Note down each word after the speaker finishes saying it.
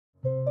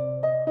Good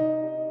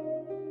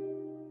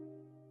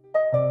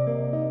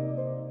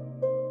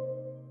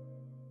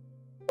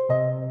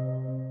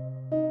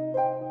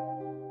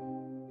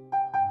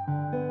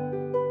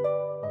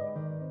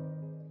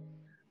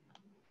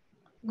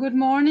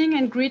morning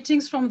and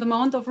greetings from the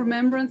Mount of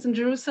Remembrance in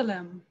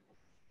Jerusalem.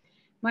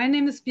 My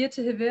name is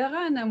Birte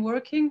Hewera and I'm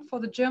working for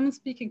the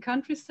German-speaking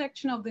countries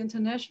section of the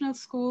International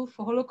School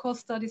for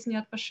Holocaust Studies in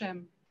Yad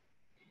Vashem.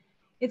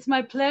 It's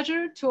my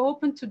pleasure to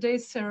open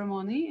today's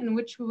ceremony in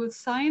which we will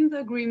sign the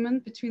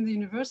agreement between the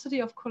University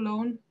of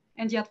Cologne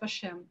and Yad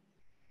Vashem.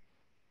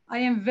 I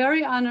am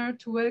very honored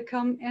to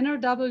welcome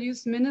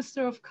NRW's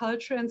Minister of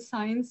Culture and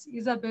Science,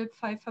 Isabel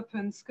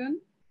Pfeiffer-Pönsken,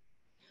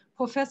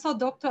 Professor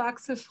Dr.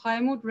 Axel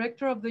Freimuth,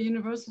 Rector of the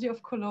University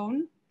of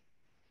Cologne,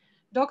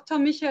 Dr.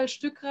 Michael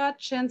Stückrath,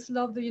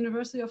 Chancellor of the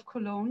University of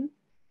Cologne,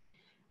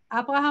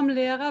 Abraham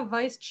Lehrer,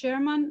 Vice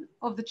Chairman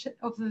of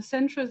the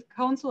Central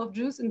Council of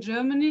Jews in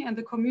Germany and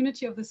the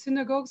Community of the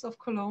Synagogues of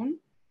Cologne,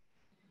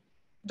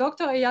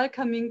 Dr. Eyal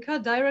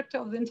Kaminka, Director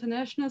of the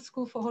International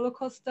School for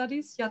Holocaust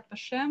Studies, Yad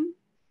Vashem,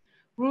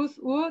 Ruth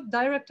Uhr,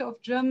 Director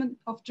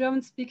of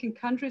German-speaking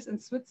countries in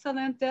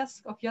Switzerland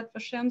Desk of Yad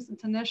Vashem's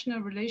International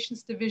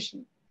Relations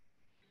Division.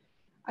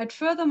 I'd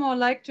furthermore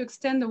like to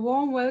extend a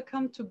warm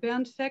welcome to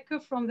Bernd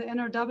Fecke from the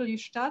NRW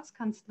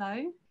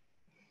Staatskanzlei,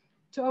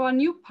 to our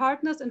new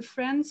partners and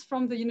friends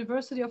from the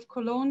University of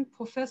Cologne,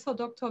 Professor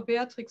Dr.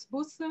 Beatrix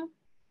Busse,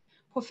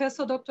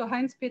 Professor Dr.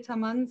 Heinz-Peter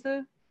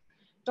Mansel,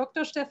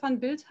 Dr. Stefan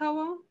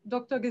Bildhauer,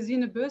 Dr.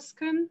 Gesine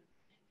Bösken,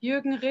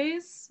 Jürgen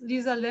Rees,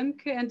 Lisa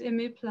Lemke, and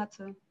Emil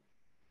Platte.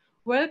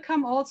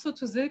 Welcome also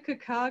to Silke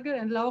Kagel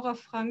and Laura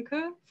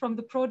Franke from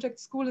the project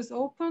School is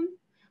Open,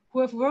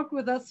 who have worked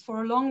with us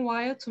for a long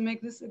while to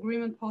make this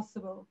agreement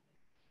possible.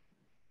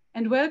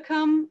 And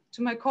welcome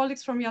to my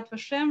colleagues from Yad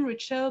Vashem,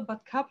 Richelle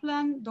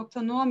Bat-Kaplan,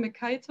 Dr. Noah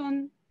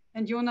McKeiton,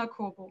 and Jona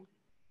Kobo.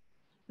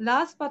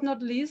 Last but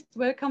not least,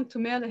 welcome to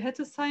Merle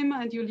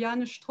Hettesheimer and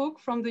Juliane Struck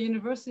from the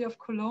University of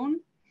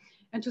Cologne,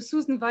 and to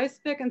Susan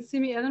Weisberg and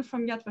Simi Allen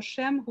from Yad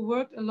Vashem, who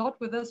worked a lot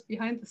with us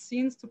behind the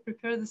scenes to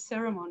prepare the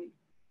ceremony.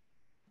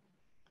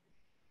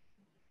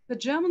 The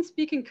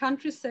German-speaking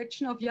countries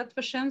section of Yad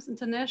Vashem's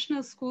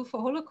International School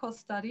for Holocaust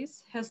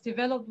Studies has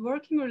developed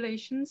working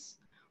relations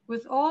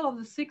with all of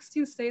the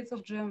 16 states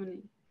of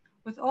Germany,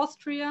 with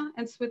Austria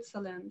and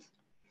Switzerland.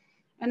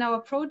 And our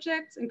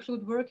projects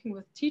include working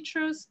with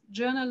teachers,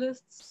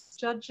 journalists,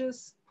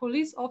 judges,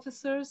 police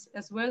officers,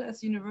 as well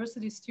as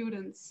university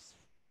students.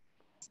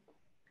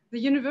 The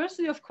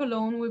University of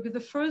Cologne will be the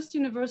first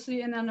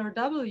university in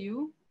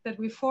NRW that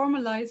we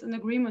formalize an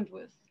agreement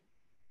with.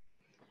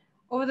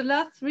 Over the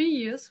last 3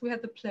 years, we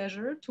had the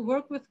pleasure to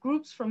work with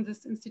groups from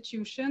this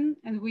institution,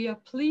 and we are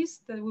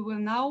pleased that we will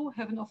now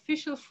have an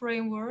official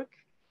framework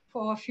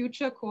for our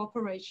future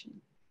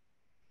cooperation.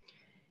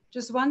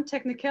 Just one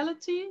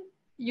technicality,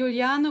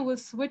 Juliane will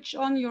switch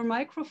on your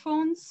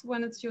microphones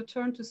when it's your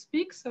turn to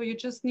speak, so you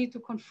just need to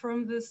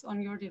confirm this on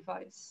your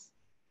device.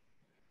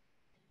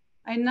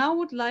 I now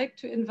would like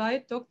to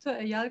invite Dr.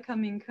 Eyal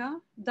Kaminka,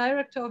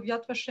 Director of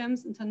Yad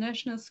Vashem's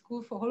International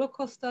School for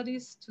Holocaust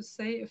Studies, to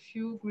say a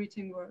few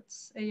greeting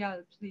words.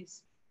 Eyal,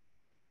 please.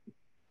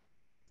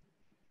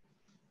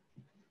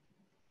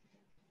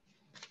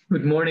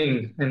 Good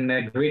morning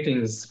and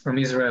greetings from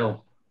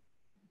Israel.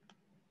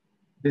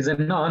 It is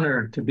an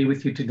honor to be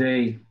with you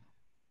today,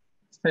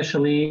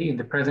 especially in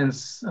the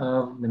presence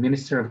of the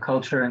Minister of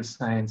Culture and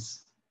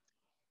Science.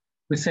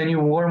 We send you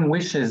warm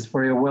wishes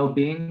for your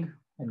well-being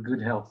and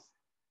good health.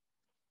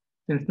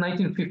 Since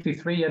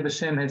 1953, Yad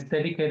Vashem has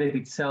dedicated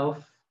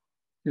itself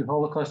to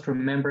Holocaust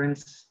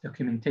remembrance,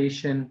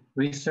 documentation,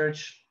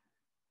 research,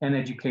 and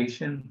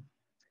education.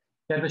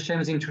 Yad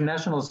Vashem's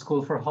International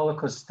School for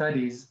Holocaust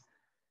Studies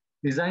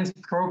designs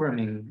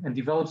programming and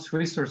develops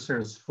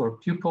resources for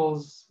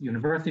pupils,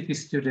 university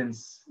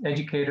students,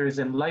 educators,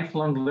 and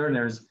lifelong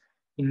learners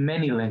in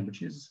many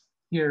languages,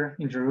 here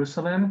in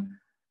Jerusalem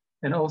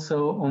and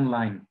also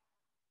online.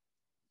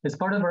 As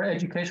part of our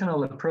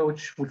educational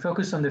approach, we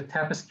focus on the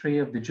tapestry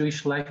of the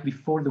Jewish life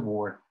before the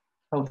war,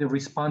 how they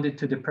responded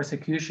to the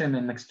persecution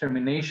and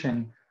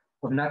extermination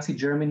of Nazi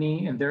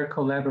Germany and their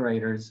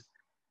collaborators,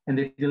 and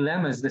the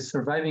dilemmas the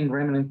surviving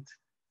remnant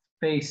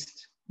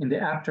faced in the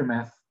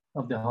aftermath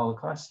of the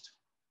Holocaust.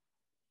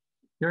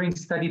 During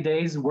study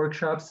days,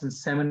 workshops, and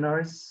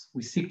seminars,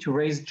 we seek to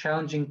raise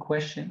challenging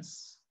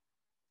questions.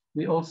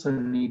 We also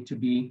need to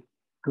be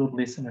good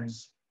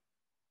listeners.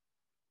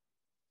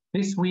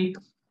 This week,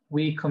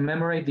 we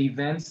commemorate the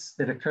events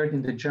that occurred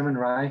in the German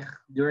Reich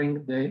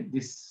during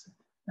this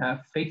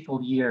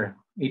fateful year,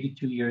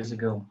 82 years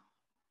ago.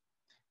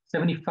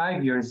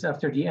 75 years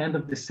after the end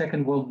of the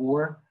Second World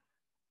War,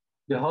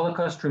 the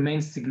Holocaust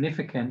remains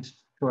significant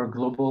to our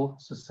global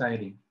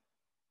society.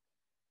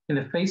 In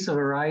the face of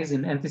a rise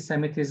in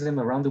anti-Semitism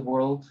around the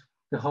world,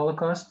 the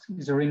Holocaust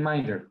is a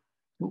reminder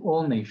to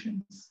all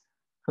nations,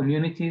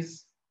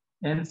 communities,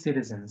 and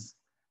citizens,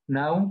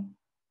 now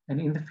and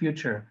in the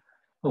future,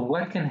 of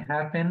what can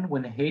happen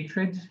when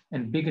hatred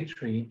and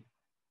bigotry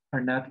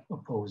are not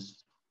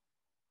opposed.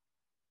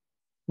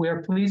 We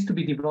are pleased to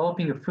be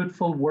developing a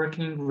fruitful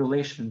working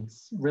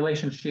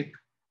relationship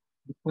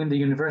between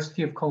the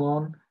University of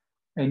Cologne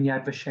and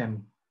Yad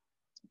Vashem.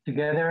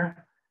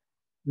 Together,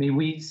 may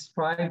we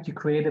strive to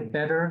create a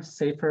better,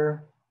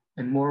 safer,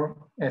 and more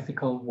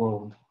ethical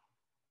world.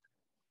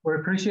 We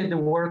appreciate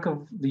the work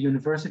of the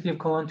University of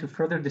Cologne to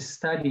further the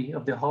study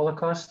of the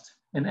Holocaust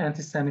and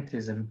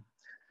anti-Semitism,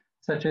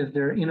 such as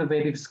their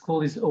innovative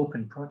School is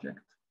Open project.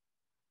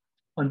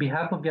 On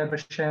behalf of Yad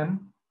Vashem,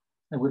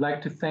 I would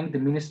like to thank the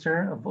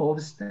Minister of all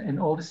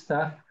the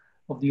staff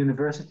of the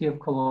University of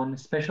Cologne,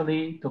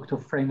 especially Dr.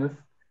 Freimuth,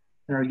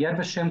 and our Yad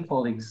Vashem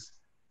colleagues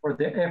for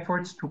their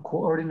efforts to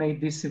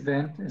coordinate this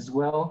event, as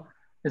well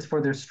as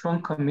for their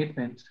strong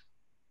commitment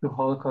to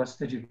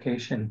Holocaust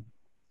education.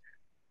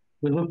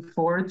 We look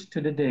forward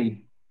to the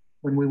day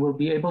when we will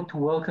be able to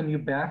welcome you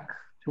back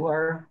to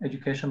our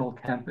educational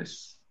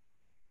campus.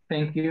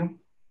 Thank you,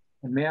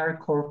 and may our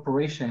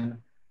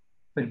cooperation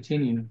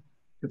continue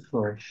to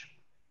flourish.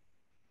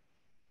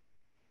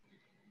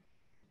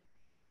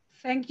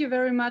 Thank you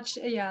very much,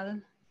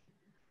 Eyal.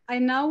 I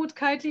now would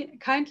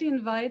kindly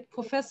invite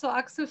Professor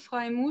Axel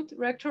Freimuth,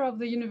 Rector of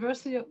the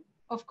University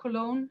of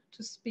Cologne,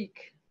 to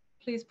speak.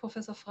 Please,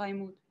 Professor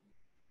Freimuth.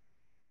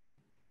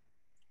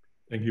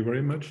 Thank you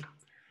very much.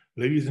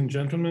 Ladies and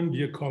gentlemen,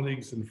 dear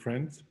colleagues and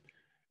friends,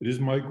 it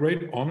is my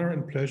great honor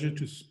and pleasure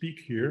to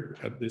speak here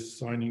at this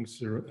signing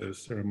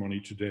ceremony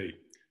today.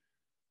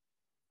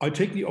 I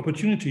take the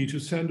opportunity to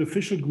send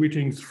official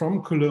greetings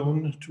from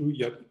Cologne to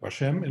Yad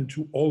Vashem and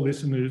to all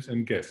listeners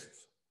and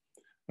guests.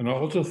 And I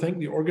also thank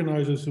the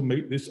organizers who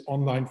made this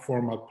online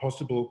format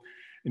possible,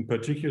 in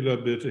particular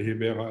Birte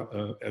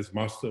Hewera as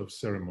Master of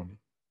Ceremony.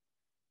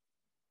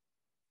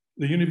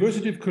 The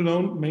University of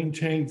Cologne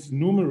maintains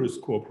numerous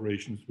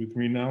cooperations with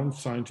renowned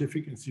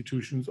scientific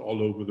institutions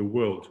all over the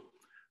world,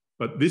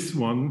 but this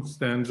one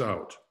stands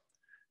out.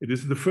 It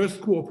is the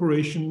first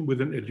cooperation with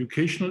an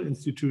educational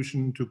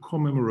institution to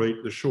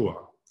commemorate the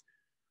Shoah.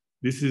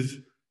 This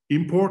is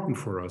important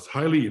for us,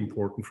 highly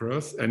important for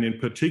us, and in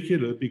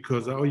particular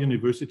because our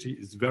university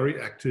is very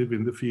active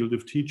in the field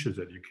of teachers'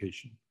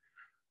 education.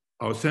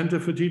 Our Center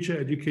for Teacher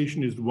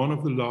Education is one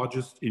of the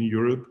largest in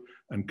Europe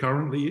and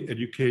currently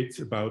educates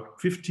about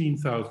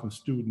 15,000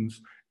 students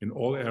in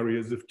all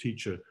areas of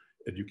teacher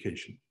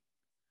education.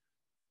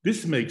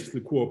 This makes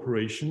the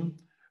cooperation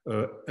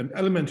an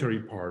elementary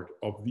part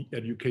of the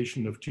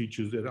education of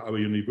teachers at our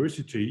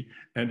university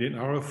and in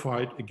our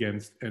fight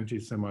against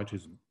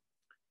anti-Semitism.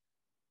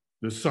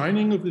 The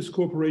signing of this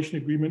cooperation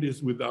agreement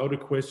is without a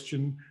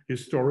question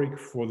historic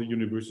for the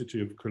University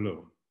of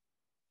Cologne.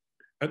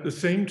 At the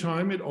same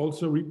time, it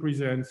also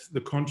represents the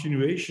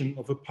continuation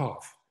of a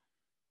path.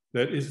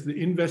 That is the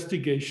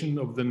investigation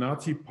of the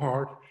Nazi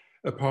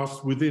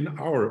past within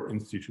our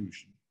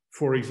institution.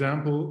 For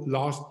example,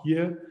 last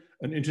year,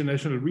 an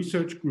international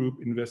research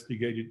group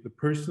investigated the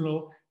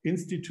personal,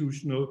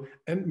 institutional,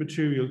 and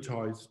material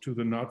ties to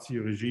the Nazi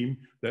regime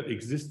that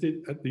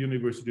existed at the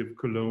University of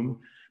Cologne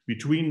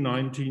between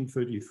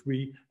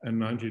 1933 and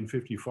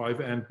 1955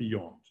 and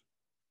beyond.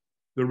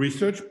 The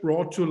research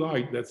brought to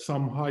light that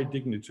some high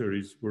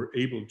dignitaries were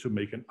able to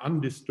make an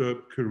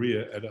undisturbed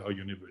career at our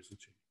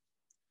university.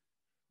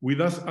 We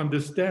thus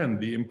understand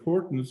the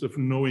importance of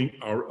knowing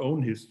our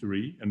own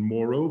history and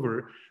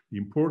moreover, the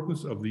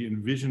importance of the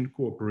envisioned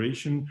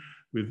cooperation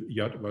with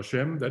Yad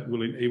Vashem that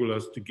will enable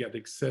us to get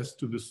access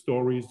to the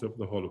stories of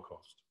the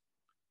Holocaust.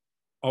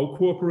 Our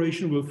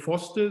cooperation will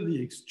foster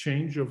the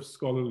exchange of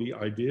scholarly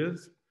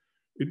ideas,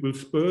 it will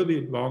spur the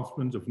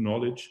advancement of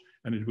knowledge,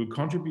 and it will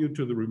contribute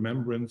to the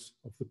remembrance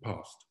of the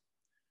past.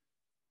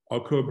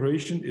 Our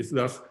cooperation is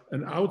thus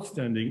an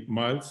outstanding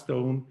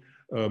milestone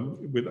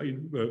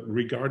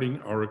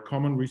regarding our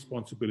common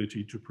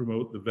responsibility to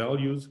promote the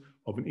values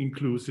of an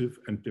inclusive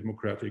and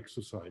democratic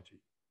society.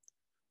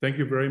 Thank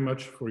you very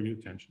much for your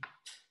attention.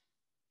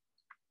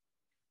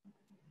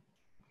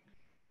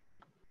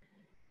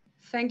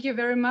 Thank you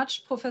very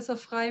much, Professor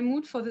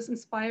Freimuth, for this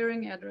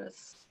inspiring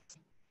address.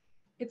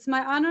 It's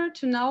my honor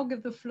to now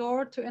give the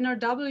floor to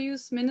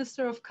NRW's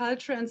Minister of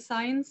Culture and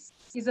Science,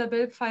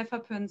 Isabel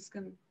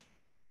Pfeiffer-Pönsken.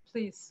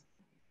 Please.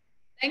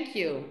 Thank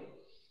you.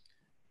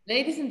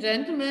 Ladies and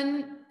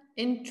gentlemen,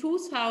 in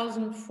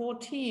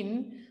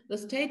 2014, the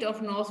state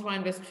of North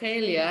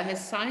Rhine-Westphalia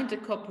has signed a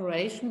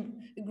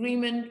cooperation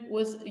agreement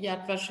with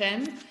Yad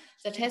Vashem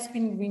that has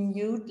been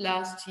renewed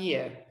last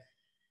year.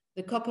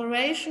 The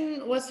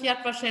cooperation with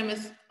Yad Vashem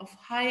is of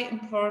high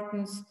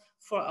importance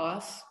for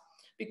us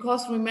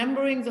because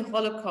remembering the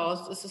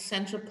Holocaust is a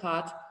central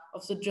part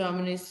of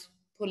Germany's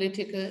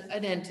political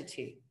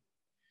identity.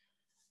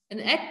 An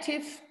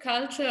active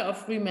culture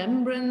of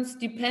remembrance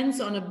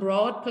depends on a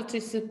broad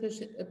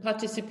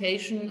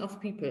participation of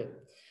people.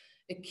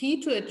 A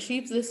key to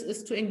achieve this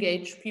is to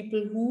engage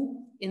people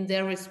who, in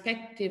their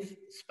respective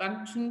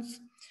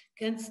functions,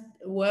 can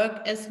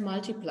work as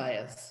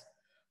multipliers.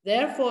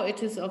 Therefore,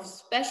 it is of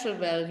special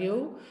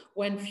value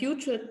when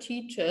future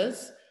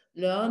teachers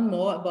learn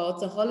more about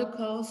the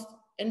Holocaust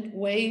and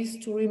ways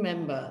to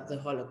remember the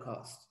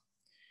Holocaust.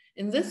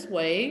 In this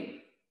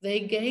way, they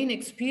gain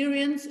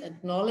experience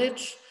and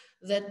knowledge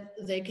that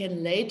they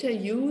can later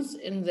use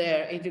in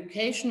their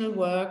educational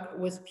work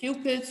with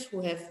pupils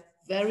who have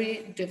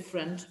very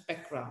different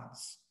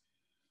backgrounds.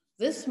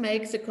 This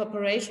makes the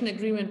cooperation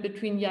agreement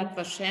between Yad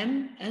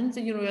Vashem and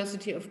the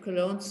University of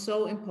Cologne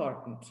so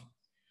important.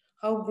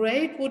 How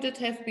great would it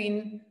have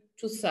been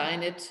to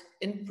sign it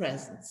in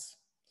presence?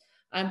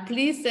 I'm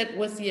pleased that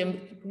with the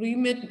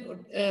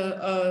agreement,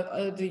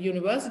 the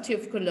University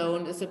of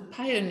Cologne is a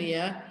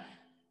pioneer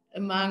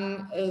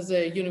among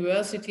the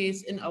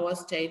universities in our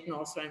state,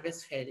 North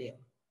Rhine-Westphalia.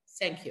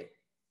 Thank you.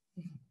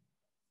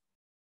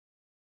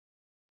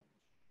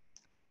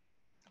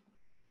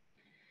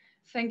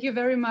 Thank you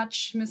very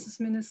much, Mrs.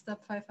 Minister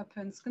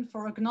Pfeiffer-Pönsken,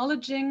 for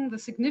acknowledging the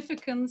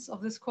significance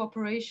of this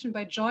cooperation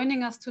by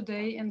joining us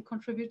today and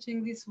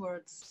contributing these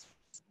words.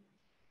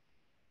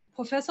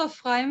 Professor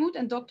Freimuth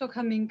and Dr.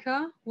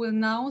 Kaminka will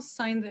now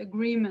sign the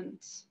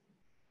agreement.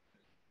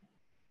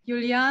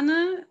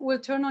 Juliane will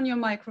turn on your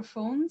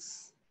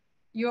microphones.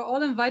 You're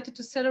all invited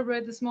to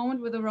celebrate this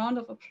moment with a round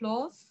of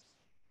applause.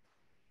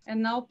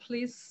 And now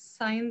please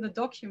sign the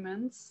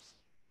documents,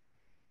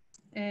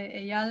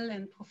 Eyal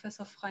and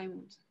Professor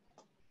Freimuth.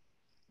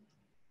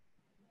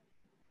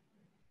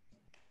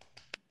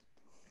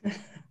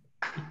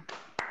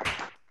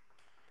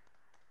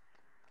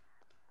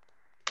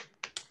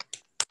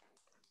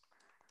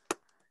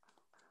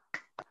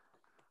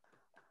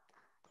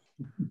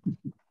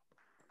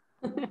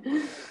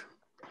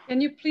 Can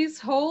you please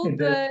hold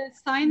the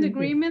signed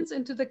agreements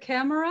into the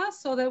camera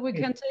so that we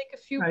can take a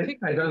few pictures?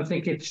 I don't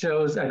think it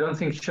shows. I don't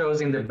think it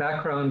shows in the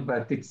background,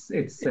 but it's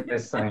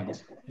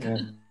signed. Yeah.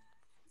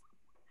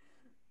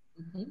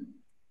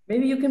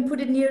 Maybe you can put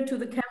it near to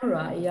the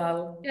camera,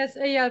 Eyal. Yes,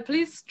 Eyal,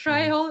 please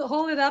try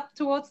hold it up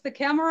towards the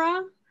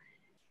camera.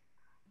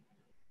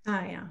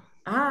 Ah, yeah.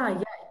 Ah,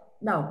 yeah.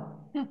 No.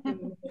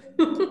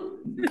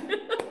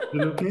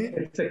 Okay.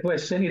 It's a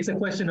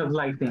question of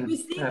lighting. We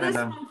see this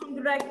one from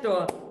the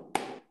Rector.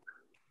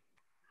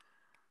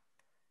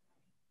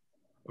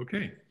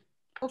 Okay.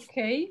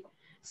 Okay.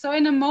 So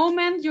in a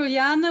moment,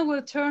 Juliane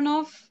will turn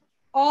off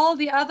all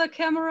the other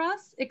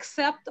cameras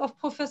except of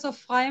Professor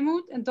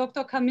Freimuth and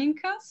Dr.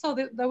 Kaminka, so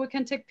that we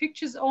can take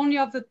pictures only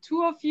of the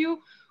two of you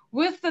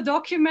with the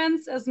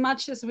documents as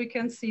much as we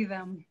can see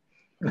them.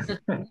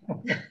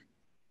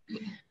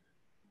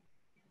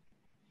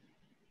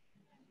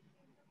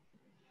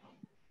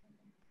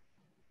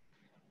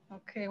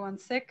 Okay, 1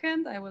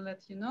 second, I will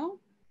let you know.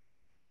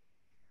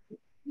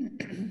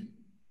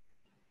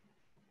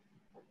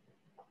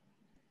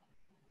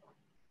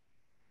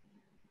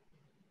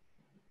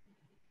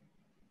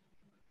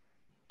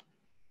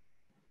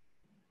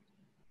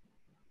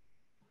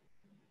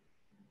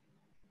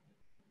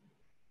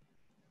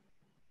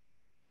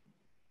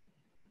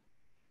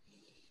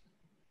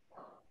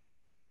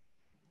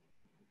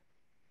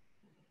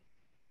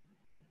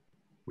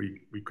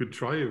 We could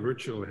try a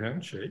virtual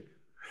handshake.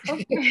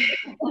 Okay.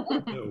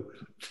 No,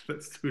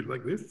 let's do it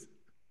like this.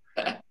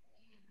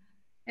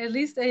 At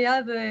least,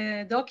 yeah,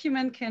 the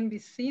document can be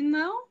seen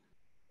now.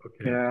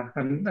 Okay. Yeah,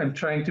 I'm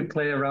trying to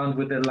play around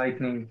with the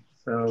lightning.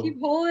 So keep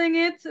holding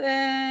it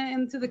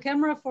into the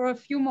camera for a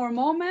few more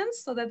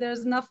moments so that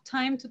there's enough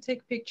time to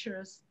take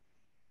pictures.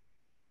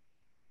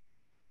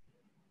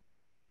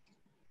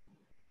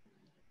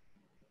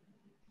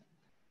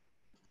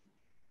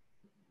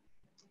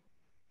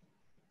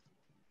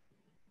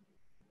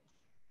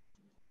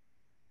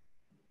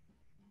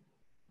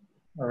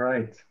 all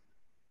right.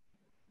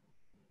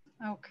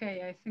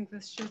 Okay, I think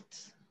this should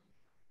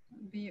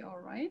be all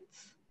right.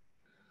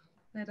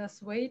 Let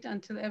us wait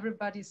until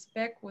everybody's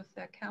back with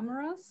their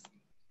cameras.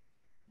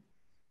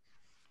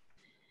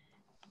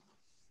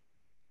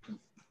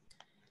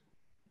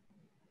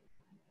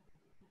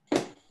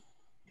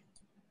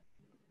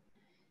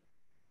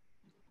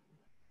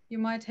 You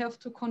might have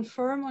to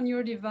confirm on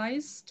your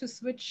device to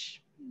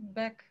switch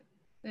back,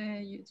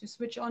 to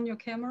switch on your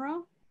camera.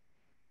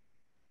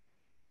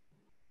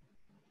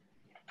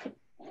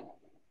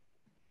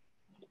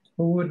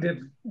 Who would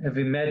have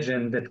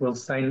imagined that we'll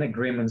sign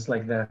agreements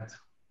like that?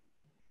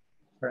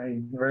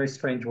 Very, very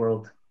strange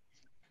world.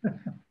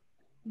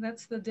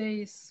 That's the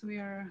days we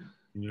are,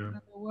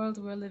 the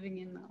world we're living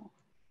in now.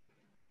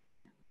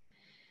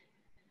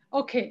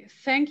 Okay,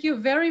 thank you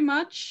very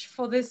much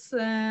for this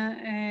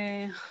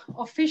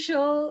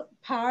official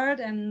part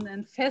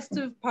and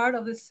festive part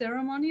of this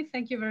ceremony.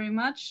 Thank you very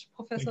much,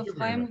 Professor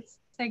Freimuth.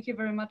 Thank you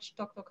very much,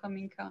 Dr.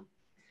 Kaminka.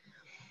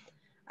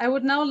 I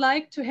would now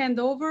like to hand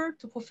over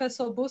to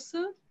Professor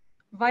Busse,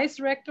 Vice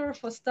Rector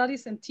for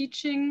Studies and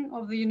Teaching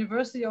of the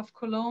University of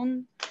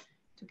Cologne,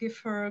 to give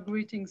her a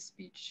greeting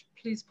speech.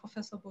 Please,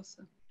 Professor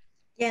Busse.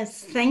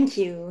 Yes, thank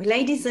you.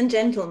 Ladies and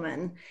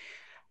gentlemen,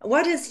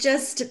 what has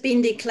just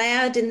been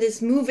declared in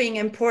this moving,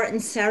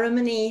 important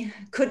ceremony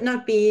could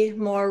not be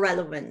more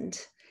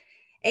relevant.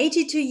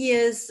 82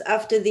 years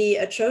after the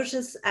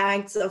atrocious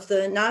acts of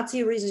the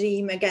Nazi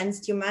regime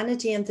against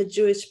humanity and the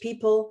Jewish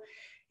people,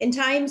 In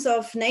times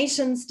of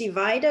nations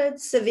divided,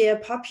 severe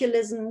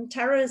populism,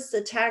 terrorist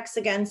attacks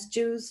against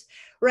Jews,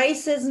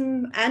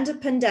 racism, and a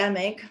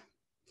pandemic,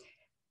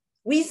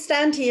 we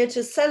stand here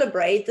to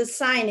celebrate the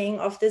signing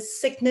of this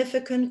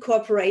significant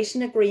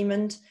cooperation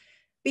agreement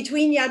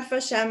between Yad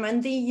Vashem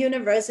and the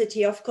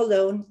University of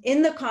Cologne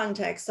in the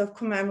context of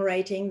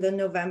commemorating the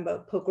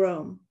November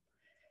pogrom.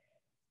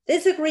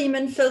 This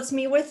agreement fills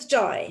me with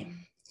joy.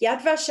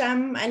 Yad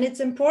Vashem and its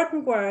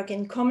important work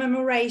in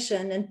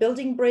commemoration and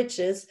building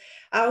bridges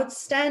are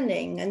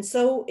outstanding, and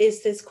so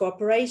is this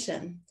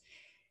cooperation.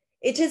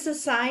 It is a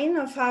sign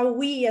of how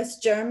we as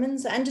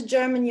Germans and a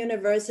German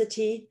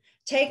university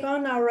take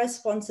on our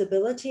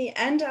responsibility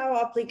and our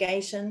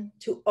obligation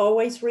to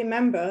always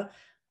remember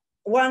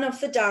one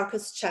of the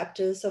darkest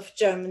chapters of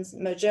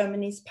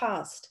Germany's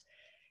past.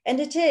 And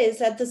it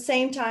is at the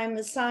same time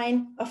a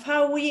sign of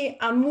how we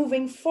are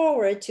moving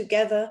forward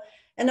together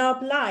and are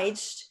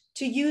obliged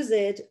to use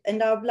it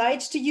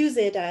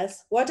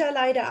as what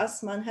Aleida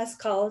Assmann has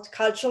called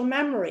cultural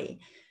memory,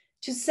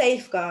 to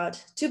safeguard,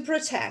 to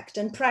protect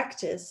and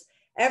practice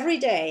every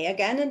day,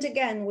 again and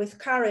again, with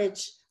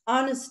courage,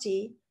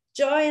 honesty,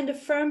 joy, and a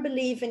firm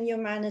belief in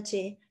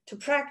humanity, to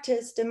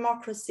practice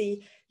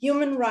democracy,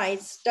 human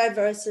rights,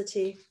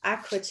 diversity,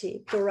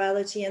 equity,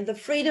 plurality, and the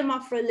freedom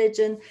of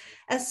religion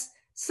as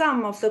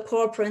some of the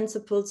core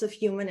principles of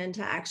human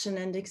interaction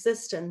and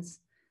existence.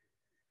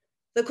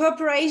 The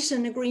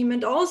cooperation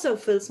agreement also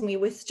fills me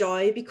with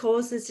joy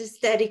because it is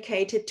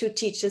dedicated to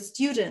teacher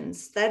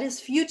students, that is,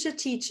 future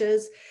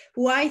teachers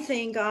who I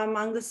think are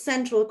among the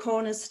central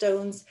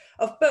cornerstones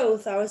of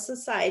both our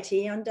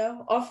society and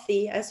of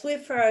the, as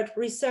we've heard,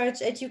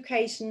 research,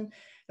 education,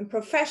 and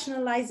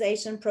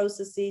professionalization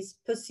processes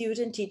pursued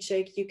in teacher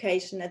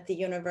education at the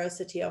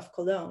University of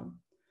Cologne.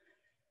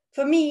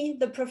 For me,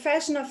 the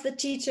profession of the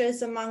teacher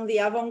is among the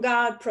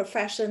avant-garde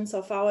professions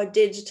of our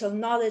digital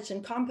knowledge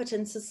and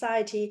competence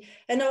society,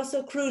 and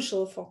also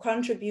crucial for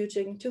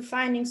contributing to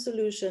finding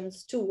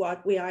solutions to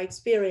what we are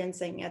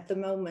experiencing at the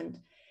moment.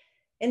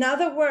 In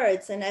other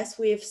words, and as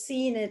we have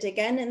seen it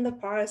again in the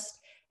past,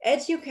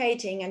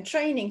 educating and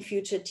training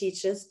future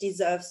teachers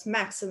deserves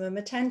maximum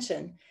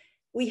attention.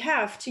 We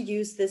have to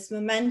use this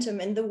momentum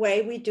in the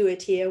way we do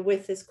it here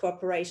with this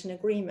cooperation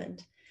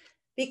agreement.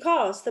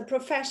 Because the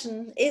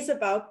profession is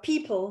about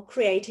people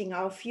creating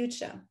our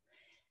future.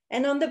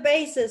 And on the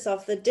basis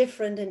of the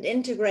different and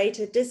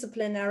integrated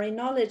disciplinary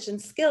knowledge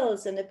and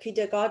skills and a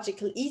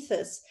pedagogical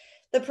ethos,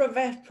 the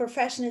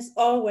profession is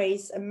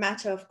always a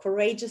matter of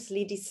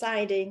courageously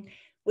deciding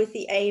with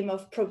the aim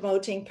of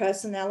promoting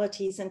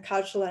personalities and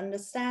cultural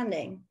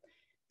understanding.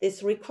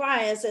 This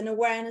requires an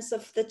awareness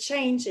of the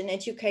change in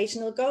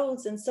educational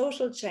goals and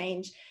social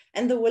change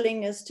and the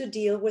willingness to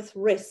deal with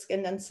risk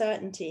and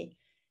uncertainty.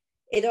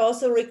 It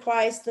also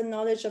requires the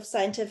knowledge of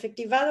scientific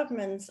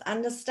developments,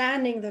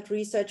 understanding that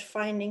research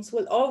findings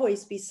will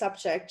always be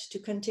subject to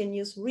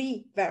continuous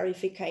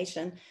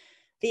re-verification,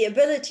 the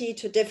ability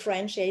to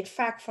differentiate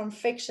fact from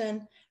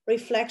fiction,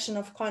 reflection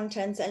of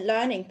contents and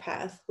learning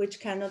path, which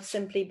cannot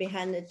simply be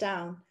handed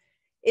down.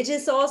 It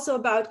is also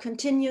about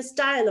continuous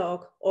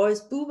dialogue, or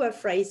as Buber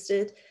phrased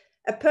it,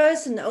 a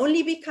person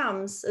only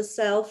becomes a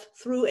self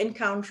through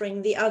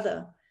encountering the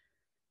other.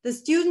 The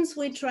students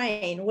we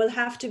train will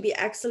have to be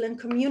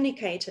excellent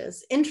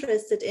communicators,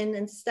 interested in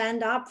and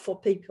stand up for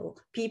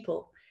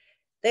people.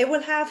 They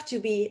will have to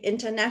be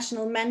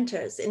international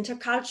mentors,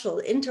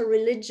 intercultural,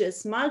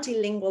 interreligious,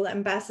 multilingual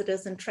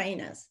ambassadors and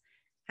trainers.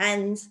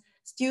 Hence,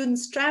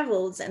 students'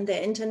 travels and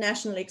their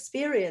international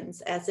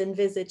experience, as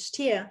envisaged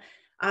here,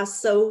 are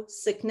so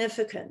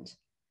significant.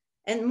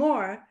 And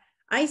more,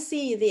 I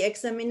see the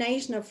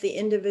examination of the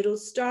individual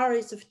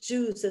stories of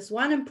Jews as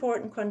one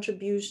important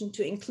contribution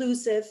to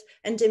inclusive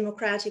and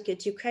democratic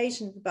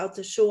education about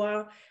the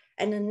Shoah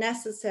and a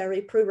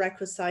necessary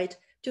prerequisite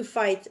to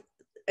fight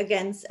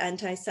against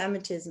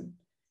anti-Semitism.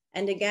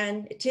 And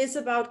again, it is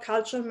about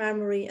cultural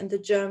memory and the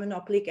German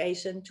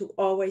obligation to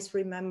always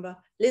remember,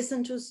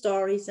 listen to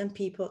stories and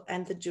people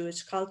and the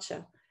Jewish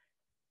culture.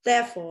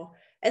 Therefore,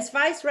 as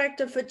Vice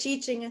Rector for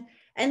Teaching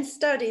and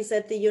Studies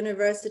at the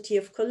University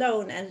of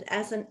Cologne and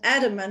as an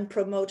adamant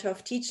promoter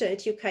of teacher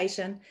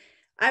education,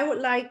 I would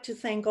like to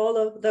thank all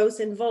of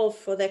those involved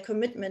for their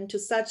commitment to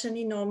such an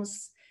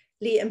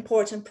enormously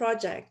important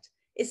project,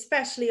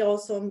 especially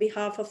also on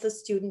behalf of the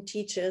student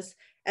teachers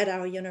at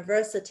our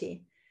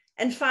university.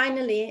 And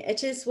finally,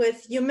 it is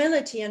with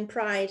humility and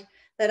pride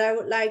that I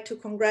would like to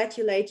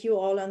congratulate you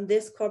all on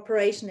this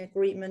cooperation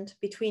agreement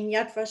between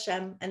Yad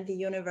Vashem and the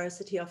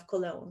University of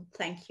Cologne.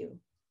 Thank you.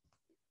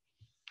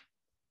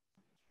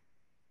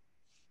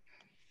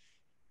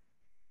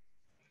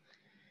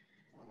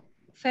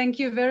 Thank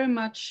you very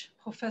much,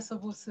 Professor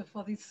Busse,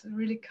 for this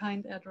really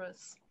kind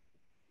address.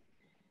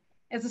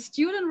 As a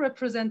student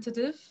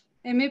representative,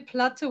 Aimée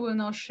Platte will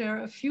now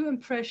share a few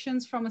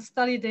impressions from a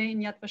study day in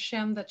Yad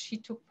Vashem that she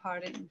took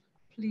part in.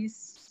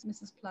 Please,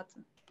 Mrs. Platte.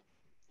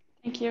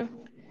 Thank you.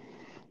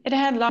 It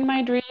had long been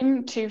my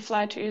dream to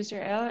fly to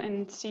Israel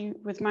and see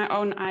with my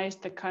own eyes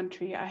the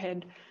country I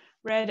had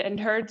read and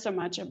heard so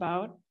much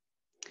about.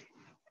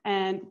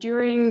 And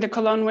during the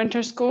Cologne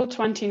Winter School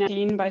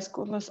 2019, by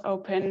School is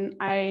Open,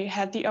 I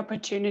had the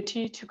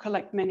opportunity to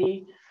collect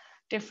many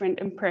different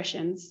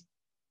impressions.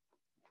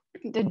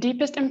 The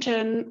deepest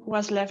impression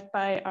was left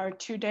by our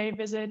 2-day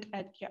visit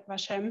at Yad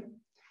Vashem.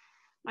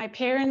 My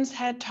parents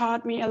had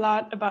taught me a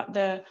lot about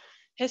the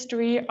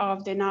history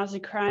of the Nazi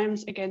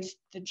crimes against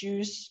the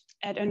Jews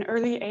at an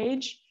early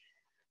age.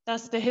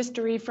 Thus, the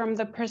history from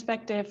the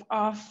perspective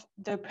of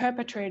the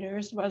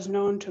perpetrators was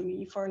known to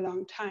me for a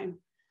long time.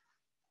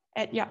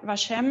 At Yad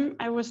Vashem,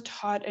 I was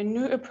taught a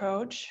new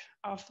approach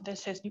of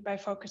this history by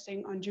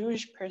focusing on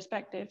Jewish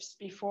perspectives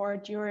before,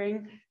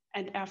 during,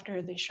 and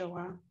after the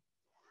Shoah.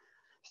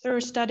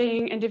 Through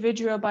studying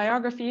individual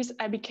biographies,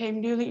 I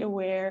became newly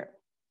aware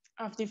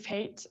of the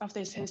fates of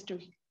this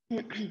history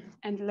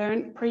and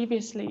learned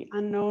previously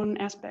unknown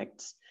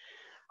aspects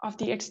of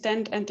the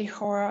extent and the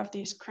horror of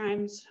these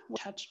crimes,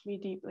 which touched me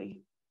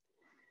deeply.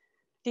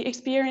 The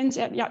experience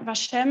at Yad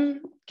Vashem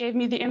gave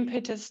me the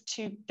impetus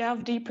to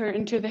delve deeper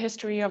into the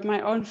history of my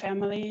own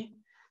family,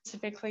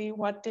 specifically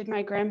what did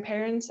my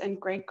grandparents and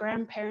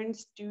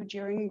great-grandparents do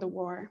during the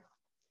war.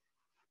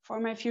 For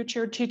my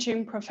future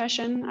teaching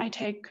profession, I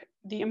take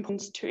the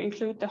importance to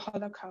include the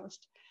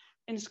Holocaust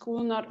in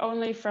school, not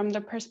only from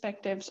the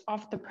perspectives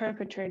of the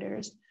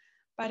perpetrators,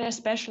 but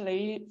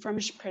especially from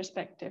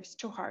perspectives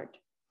to heart.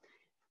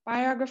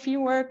 Biography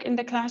work in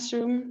the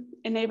classroom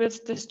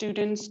enables the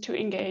students to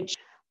engage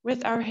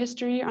with our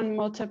history on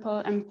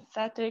multiple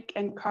empathetic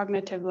and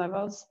cognitive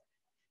levels.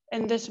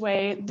 In this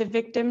way, the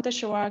victim of the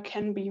Shoah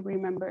can be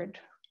remembered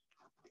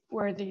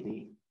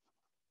worthily.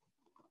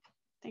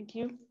 Thank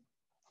you.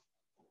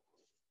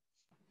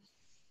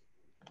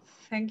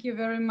 Thank you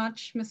very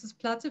much, Mrs.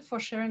 Platte, for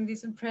sharing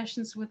these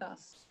impressions with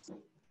us.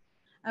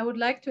 I would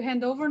like to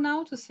hand over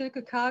now to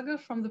Silke Kage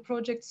from the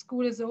project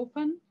School is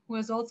Open, who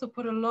has also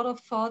put a lot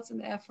of thoughts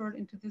and effort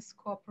into this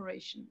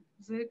cooperation.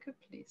 Silke,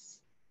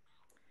 please.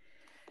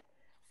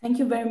 Thank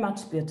you very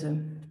much,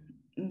 Birte.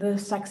 The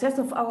success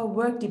of our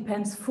work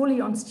depends fully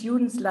on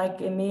students like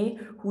Aimé,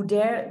 who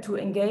dare to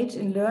engage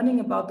in learning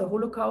about the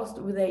Holocaust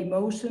with their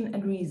emotion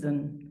and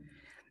reason.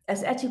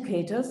 As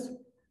educators,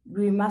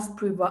 we must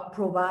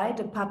provide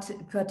a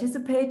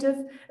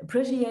participative,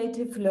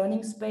 appreciative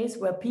learning space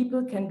where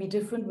people can be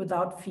different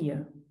without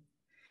fear.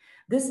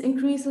 This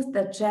increases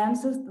the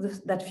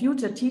chances that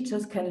future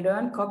teachers can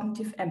learn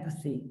cognitive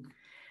empathy.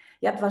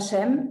 Yad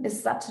Vashem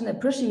is such an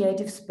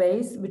appreciative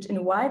space which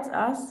invites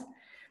us,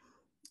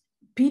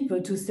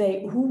 people, to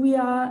say who we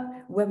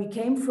are, where we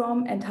came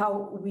from, and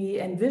how we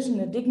envision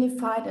a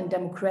dignified and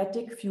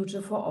democratic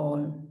future for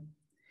all.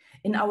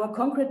 In our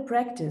concrete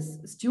practice,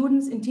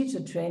 students in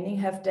teacher training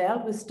have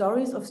dealt with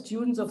stories of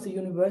students of the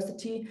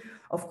University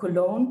of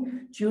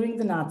Cologne during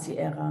the Nazi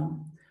era.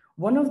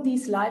 One of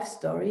these life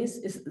stories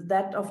is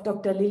that of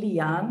Dr. Lili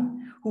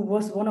Jahn, who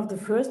was one of the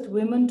first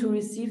women to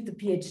receive the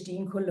PhD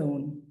in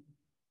Cologne.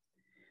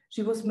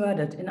 She was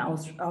murdered in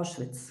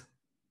Auschwitz.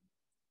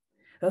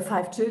 Her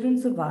 5 children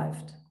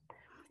survived.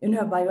 In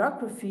her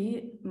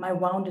biography, My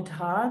Wounded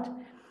Heart,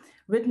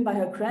 written by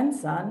her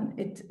grandson,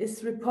 it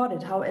is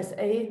reported how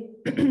SA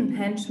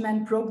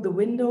henchmen broke the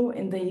window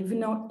in the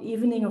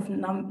evening of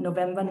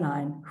November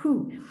 9.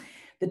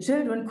 The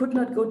children could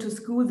not go to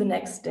school the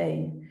next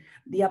day.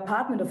 The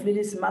apartment of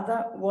Lili's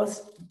mother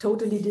was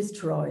totally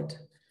destroyed.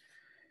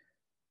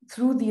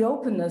 Through the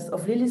openness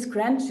of Lili's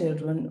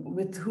grandchildren,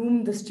 with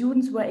whom the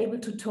students were able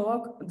to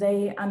talk,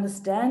 they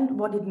understand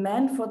what it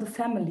meant for the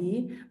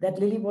family that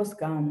Lili was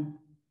gone.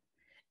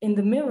 In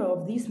the mirror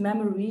of these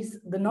memories,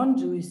 the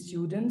non-Jewish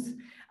students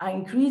are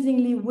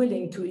increasingly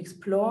willing to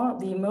explore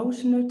the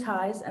emotional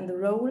ties and the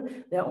role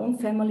their own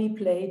family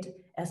played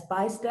as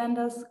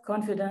bystanders,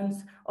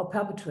 confidants, or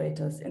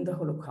perpetrators in the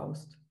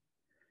Holocaust.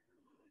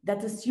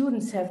 That the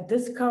students have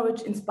this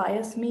courage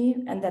inspires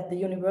me, and that the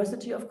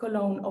University of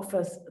Cologne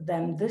offers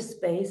them this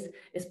space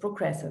is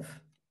progressive.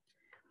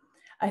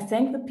 I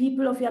thank the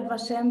people of Yad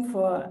Vashem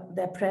for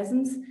their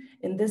presence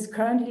in this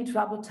currently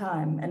troubled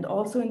time, and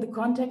also in the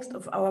context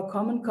of our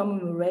common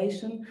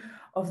commemoration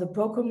of the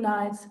pogrom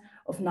nights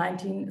of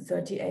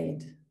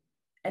 1938.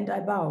 And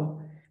I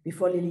bow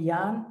before Lili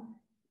Jahn,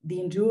 the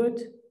injured,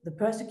 the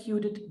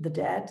persecuted, the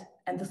dead,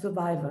 and the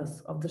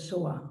survivors of the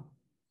Shoah.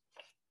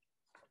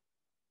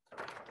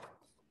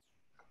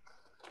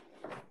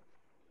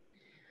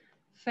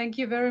 Thank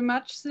you very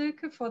much,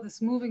 Silke, for this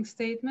moving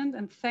statement,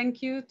 and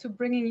thank you to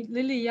bringing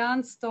Lili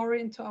Jahn's story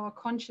into our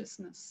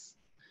consciousness,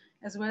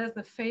 as well as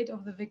the fate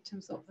of the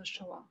victims of the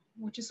Shoah,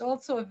 which is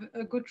also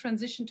a good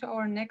transition to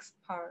our next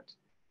part.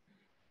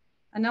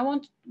 I now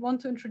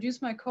want to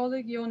introduce my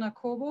colleague, Yona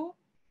Kobo,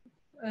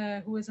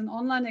 who is an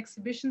online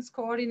exhibitions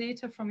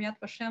coordinator from Yad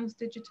Vashem's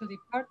digital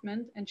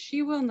department, and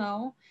she will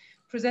now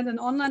present an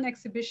online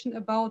exhibition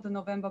about the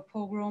November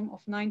pogrom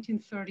of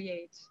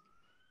 1938.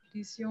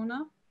 Please,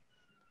 Yona.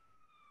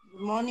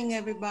 Good morning,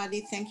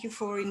 everybody. Thank you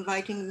for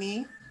inviting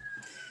me.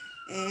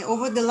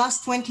 Over the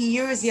last 20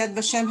 years, Yad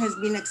Vashem has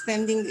been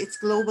extending its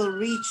global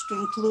reach to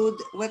include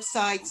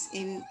websites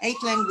in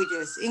 8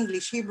 languages: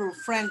 English, Hebrew,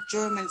 French,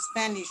 German,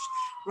 Spanish,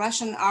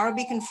 Russian,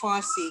 Arabic, and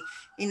Farsi.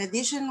 In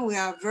addition, we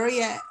are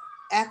very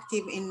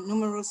active in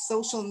numerous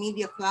social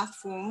media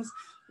platforms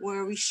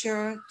where we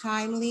share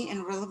timely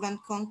and relevant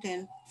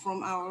content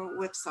from our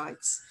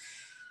websites.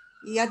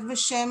 Yad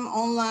Vashem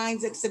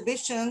online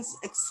exhibitions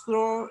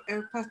explore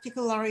a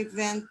particular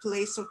event,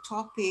 place, or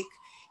topic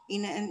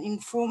in an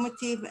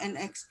informative and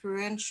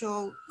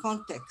experiential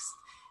context.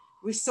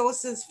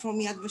 Resources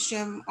from Yad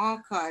Vashem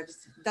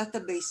archives,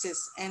 databases,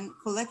 and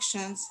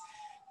collections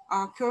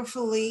are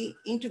carefully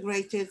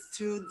integrated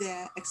through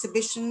the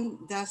exhibition,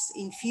 thus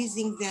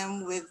infusing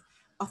them with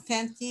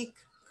authentic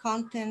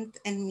content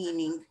and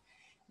meaning.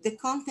 The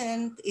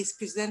content is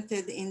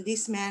presented in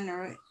this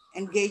manner,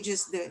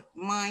 engages the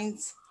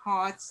minds,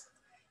 hearts,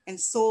 and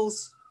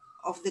souls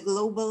of the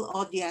global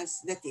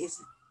audience that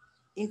is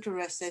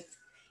interested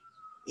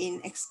in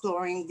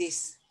exploring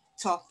this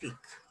topic.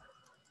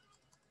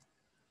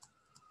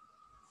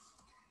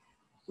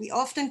 We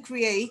often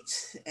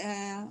create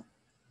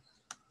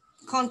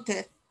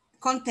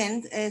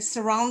content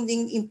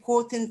surrounding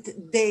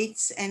important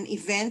dates and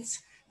events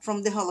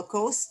from the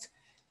Holocaust.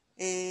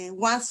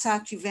 One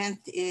such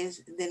event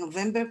is the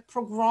November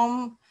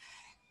pogrom.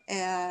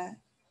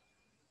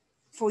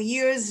 For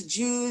years,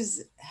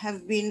 Jews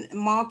have been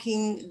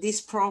marking this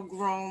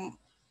pogrom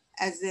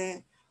as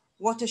a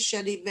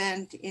watershed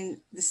event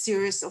in the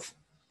series of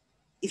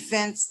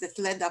events that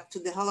led up to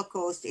the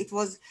Holocaust. It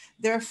was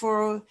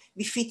therefore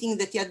befitting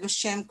that Yad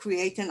Vashem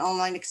create an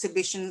online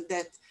exhibition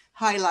that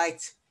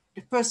highlights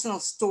the personal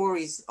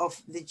stories of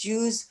the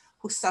Jews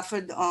who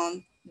suffered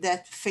on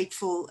that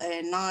fateful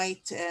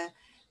night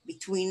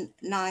between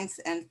 9th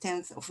and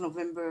 10th of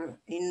November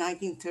in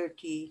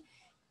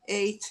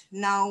 1938.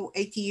 Now,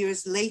 80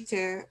 years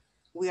later,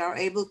 we are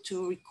able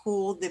to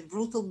recall the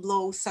brutal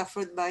blow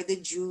suffered by the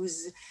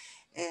Jews,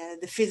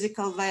 the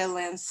physical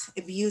violence,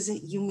 abuse,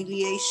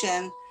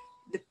 humiliation,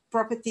 the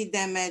property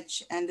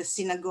damage, and the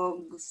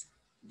synagogue's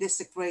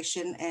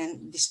desecration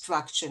and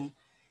destruction.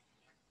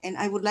 And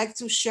I would like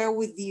to share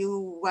with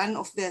you one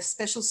of the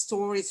special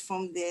stories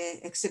from the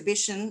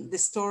exhibition, the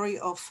story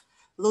of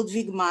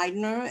Ludwig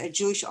Meidner, a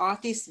Jewish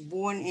artist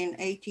born in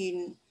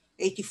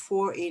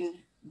 1884 in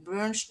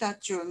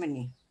Bernstadt,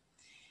 Germany.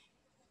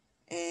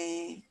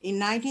 In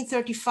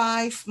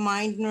 1935,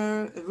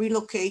 Meidner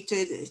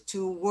relocated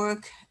to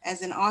work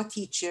as an art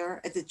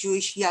teacher at the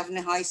Jewish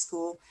Yavne High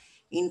School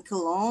in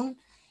Cologne.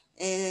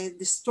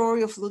 The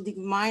story of Ludwig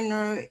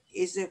Meidner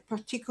is a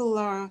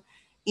particular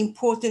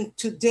important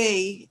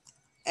today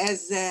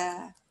as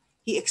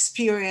he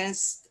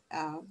experienced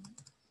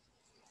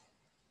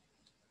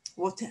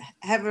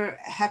whatever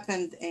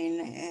happened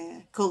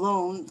in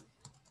Cologne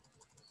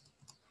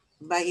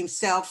by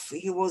himself.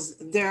 He was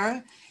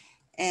there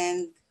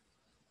and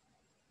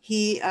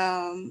he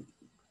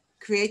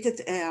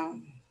created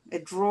a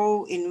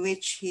draw in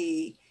which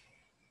he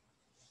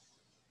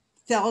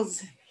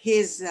tells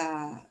his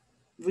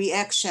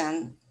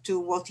reaction to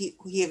what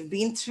he have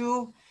been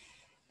through.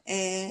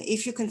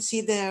 If you can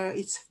see there,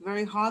 it's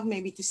very hard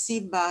maybe to see,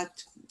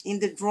 but in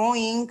the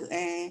drawing,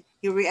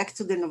 he reacts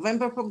to the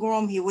November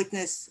pogrom he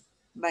witnessed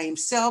by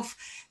himself.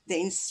 The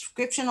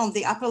inscription on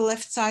the upper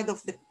left side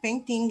of the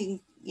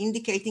painting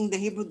indicating the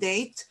Hebrew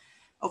date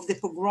of the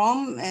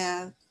pogrom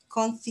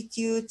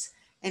constitutes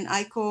an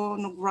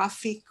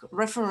iconographic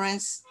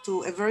reference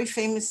to a very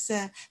famous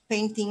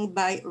painting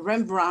by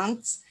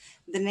Rembrandt.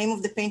 The name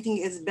of the painting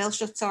is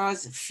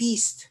Belshazzar's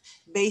Feast,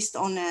 based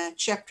on a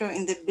chapter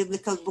in the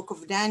biblical book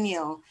of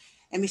Daniel.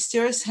 A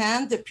mysterious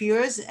hand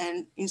appears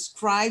and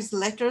inscribes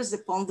letters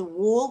upon the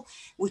wall,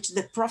 which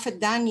the prophet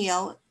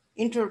Daniel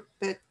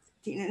interprets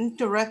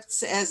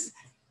as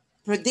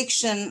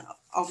prediction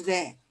of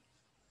the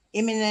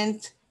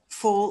imminent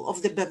fall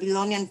of the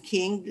Babylonian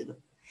king.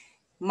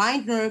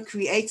 Meidner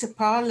creates a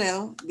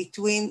parallel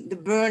between the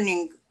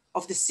burning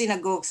of the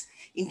synagogues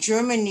in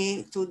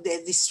Germany to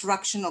the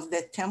destruction of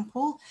the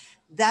temple,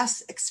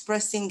 thus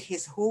expressing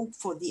his hope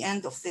for the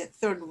end of the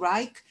Third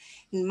Reich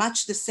in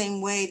much the same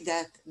way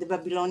that the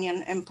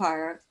Babylonian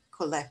Empire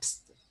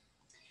collapsed.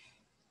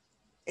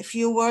 A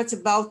few words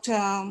about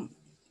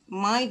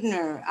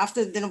Meidner.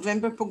 After the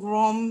November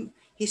pogrom,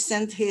 he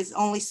sent his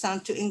only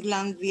son to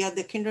England via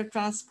the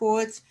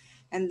Kindertransport,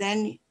 and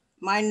then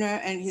Meidner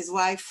and his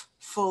wife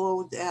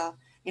followed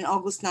in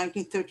August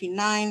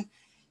 1939.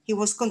 He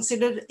was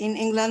considered in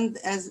England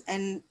as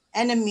an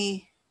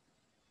enemy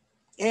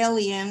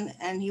alien,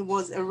 and he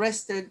was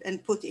arrested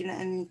and put in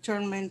an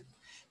internment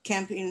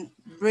camp in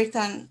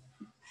Britain,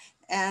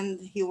 and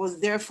he was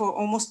there for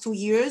almost 2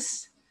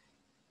 years.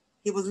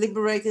 He was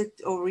liberated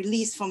or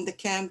released from the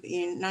camp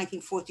in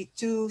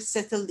 1942,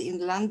 settled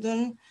in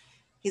London.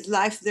 His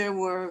life there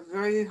were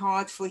very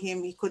hard for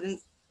him. He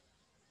couldn't,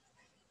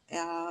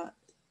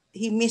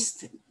 he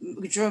missed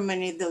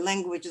Germany, the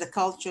language, the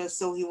culture,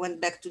 so he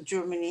went back to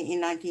Germany in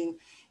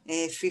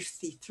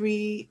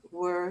 1953,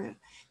 where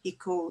he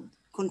could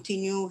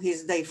continue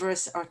his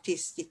diverse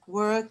artistic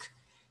work.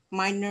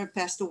 Meidner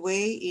passed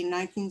away in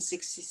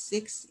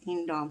 1966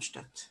 in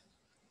Darmstadt.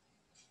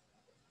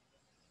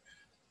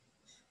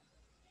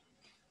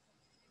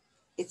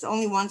 it's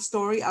only one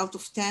story out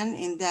of 10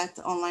 in that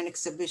online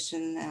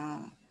exhibition,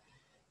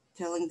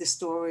 telling the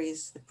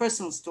stories, the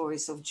personal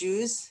stories of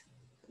Jews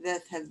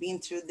that have been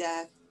through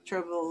that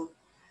terrible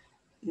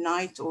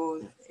night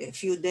or a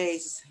few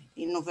days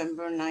in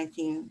November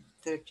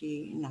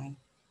 1939.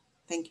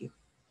 Thank you.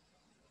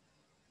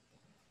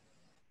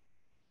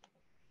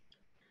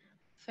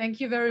 Thank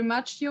you very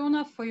much,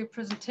 Yona, for your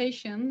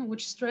presentation,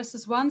 which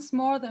stresses once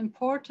more the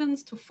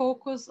importance to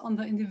focus on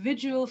the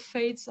individual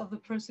fates of the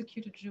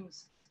persecuted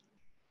Jews.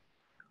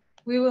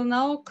 We will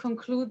now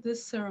conclude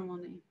this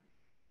ceremony.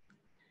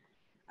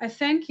 I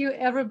thank you,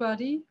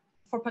 everybody,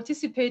 for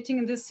participating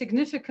in this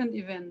significant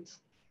event.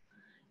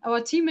 Our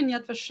team in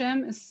Yad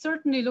Vashem is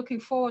certainly looking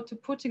forward to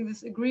putting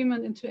this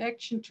agreement into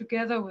action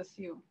together with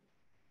you.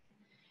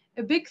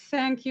 A big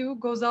thank you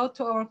goes out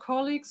to our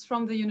colleagues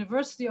from the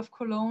University of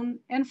Cologne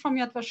and from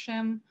Yad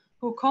Vashem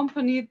who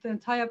accompanied the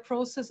entire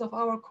process of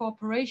our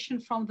cooperation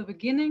from the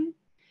beginning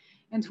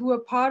and who were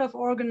part of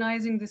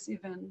organizing this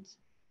event.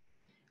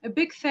 A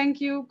big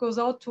thank you goes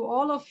out to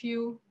all of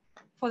you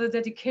for the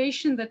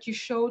dedication that you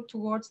showed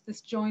towards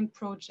this joint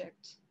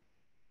project.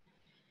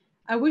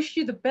 I wish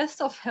you the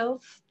best of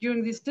health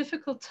during these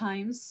difficult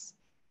times,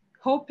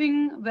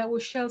 hoping that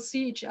we shall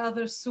see each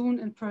other soon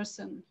in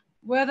person,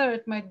 whether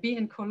it might be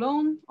in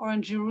Cologne or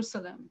in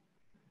Jerusalem.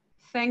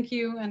 Thank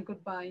you and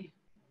goodbye.